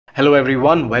Hello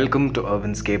everyone, welcome to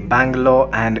Urbanscape Bangalore,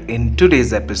 and in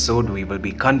today's episode we will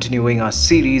be continuing our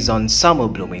series on summer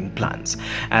blooming plants,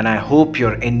 and I hope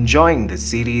you're enjoying this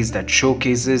series that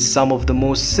showcases some of the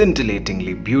most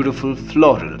scintillatingly beautiful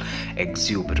floral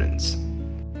exuberance.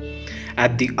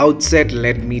 At the outset,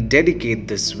 let me dedicate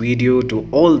this video to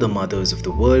all the mothers of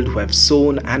the world who have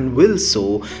sown and will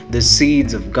sow the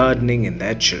seeds of gardening in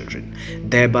their children,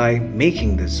 thereby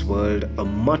making this world a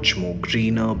much more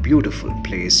greener, beautiful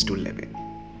place to live in.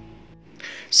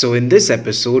 So in this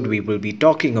episode, we will be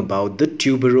talking about the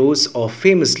tuberose, or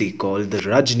famously called the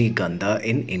Rajnigandha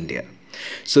in India.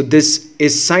 So this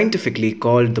is scientifically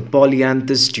called the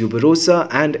Polyanthus tuberosa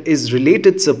and is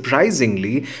related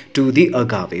surprisingly to the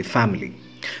agave family.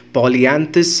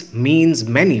 Polyanthus means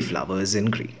many flowers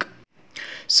in Greek.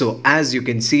 So as you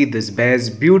can see, this bears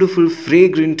beautiful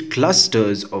fragrant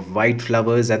clusters of white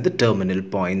flowers at the terminal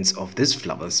points of this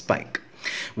flower spike,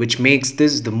 which makes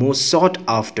this the most sought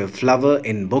after flower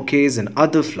in bouquets and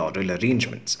other floral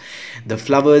arrangements. The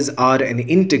flowers are an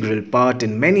integral part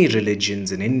in many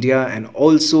religions in India and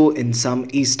also in some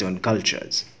Eastern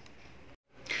cultures.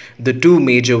 The two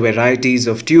major varieties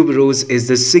of tuberose is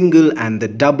the single and the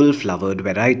double flowered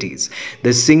varieties.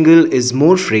 The single is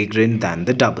more fragrant than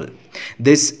the double.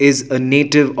 This is a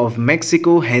native of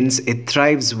Mexico, hence it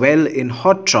thrives well in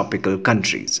hot tropical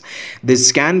countries.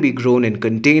 This can be grown in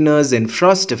containers in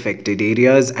frost-affected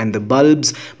areas, and the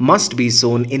bulbs must be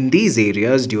sown in these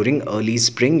areas during early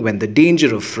spring when the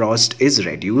danger of frost is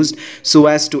reduced, so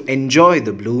as to enjoy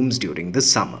the blooms during the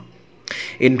summer.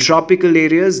 In tropical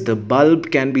areas, the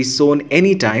bulb can be sown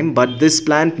anytime, but this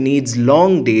plant needs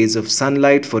long days of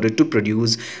sunlight for it to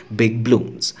produce big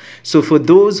blooms. So for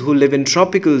those who live in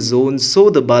tropical zones, sow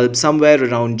the bulb somewhere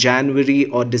around January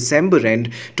or December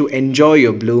end to enjoy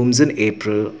your blooms in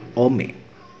April or May.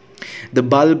 The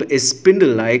bulb is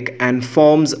spindle-like and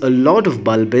forms a lot of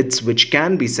bulbets which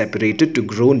can be separated to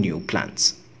grow new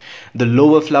plants. The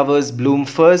lower flowers bloom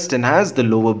first, and as the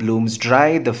lower blooms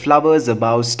dry, the flowers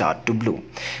above start to bloom.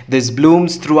 This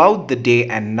blooms throughout the day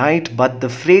and night, but the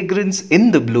fragrance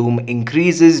in the bloom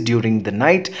increases during the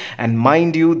night, and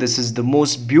mind you, this is the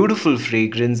most beautiful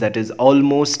fragrance that is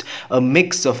almost a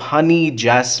mix of honey,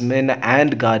 jasmine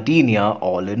and gardenia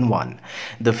all in one.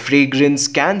 The fragrance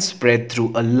can spread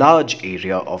through a large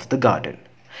area of the garden.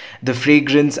 The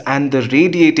fragrance and the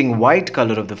radiating white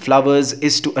color of the flowers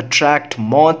is to attract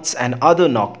moths and other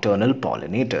nocturnal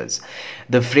pollinators.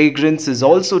 The fragrance is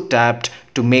also tapped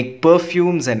to make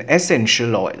perfumes and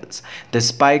essential oils. The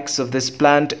spikes of this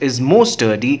plant is more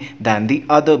sturdy than the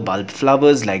other bulb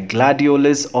flowers like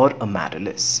gladiolus or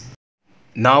amaryllis.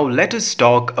 Now let us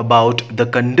talk about the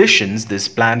conditions this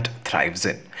plant thrives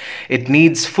in. It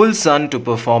needs full sun to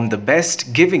perform the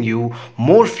best, giving you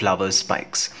more flower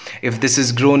spikes. If this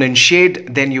is grown in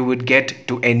shade, then you would get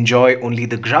to enjoy only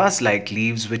the grass-like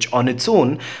leaves, which on its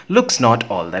own looks not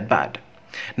all that bad.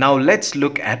 Now let's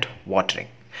look at watering.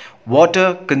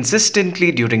 Water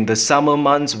consistently during the summer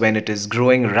months when it is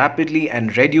growing rapidly,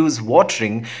 and reduce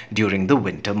watering during the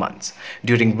winter months.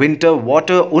 During winter,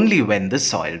 water only when the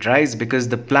soil dries, because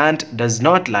the plant does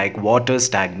not like water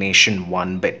stagnation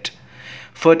one bit.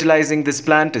 Fertilizing this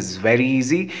plant is very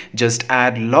easy. Just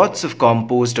add lots of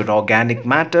compost or organic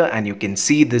matter and you can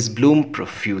see this bloom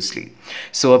profusely.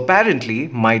 So apparently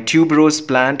my tuberose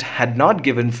plant had not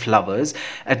given flowers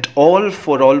at all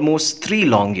for almost 3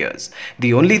 long years.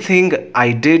 The only thing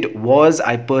I did was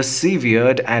I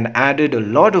persevered and added a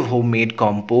lot of homemade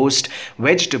compost,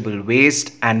 vegetable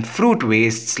waste and fruit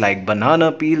wastes like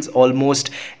banana peels almost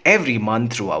every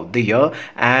month throughout the year,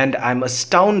 and I'm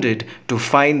astounded to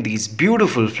find these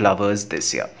beautiful flowers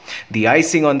this year. The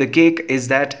icing on the cake is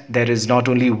that there is not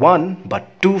only one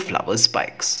but 2 flower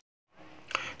spikes.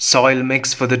 Soil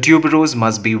mix for the tuberose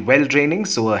must be well draining,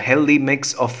 so a healthy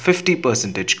mix of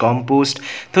 50% compost,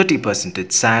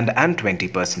 30% sand and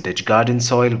 20% garden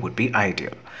soil would be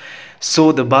ideal.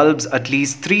 Sow the bulbs at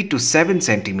least 3 to 7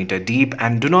 cm deep,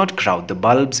 and do not crowd the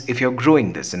bulbs if you're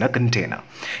growing this in a container.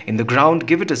 In the ground,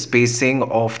 give it a spacing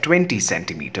of 20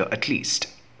 cm at least.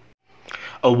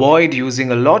 Avoid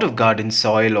using a lot of garden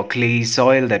soil or clayey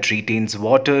soil that retains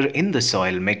water in the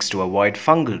soil mix to avoid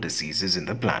fungal diseases in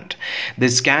the plant.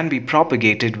 This can be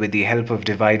propagated with the help of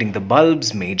dividing the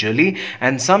bulbs majorly,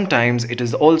 and sometimes it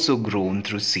is also grown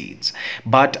through seeds.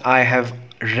 But I have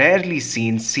rarely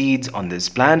seen seeds on this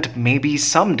plant. Maybe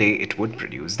someday it would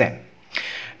produce them.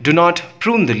 Do not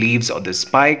prune the leaves or the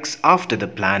spikes after the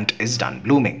plant is done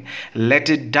blooming. Let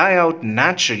it die out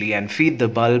naturally and feed the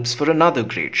bulbs for another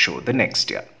great show the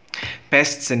next year.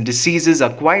 Pests and diseases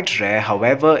are quite rare,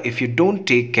 however, if you don't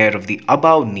take care of the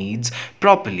above needs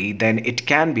properly, then it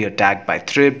can be attacked by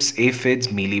thrips, aphids,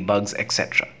 mealybugs,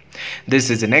 etc. This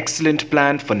is an excellent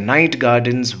plant for night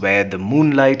gardens where the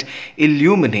moonlight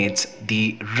illuminates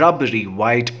the rubbery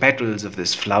white petals of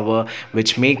this flower,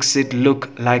 which makes it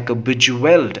look like a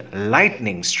bejeweled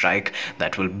lightning strike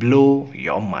that will blow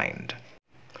your mind.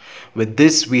 With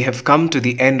this, we have come to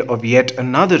the end of yet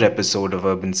another episode of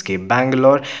Urbanscape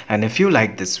Bangalore, and if you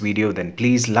like this video, then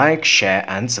please like, share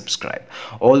and subscribe.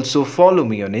 Also follow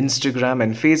me on Instagram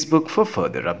and Facebook for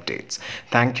further updates.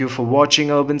 Thank you for watching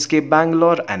Urbanscape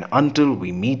Bangalore, and until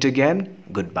we meet again,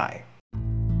 goodbye.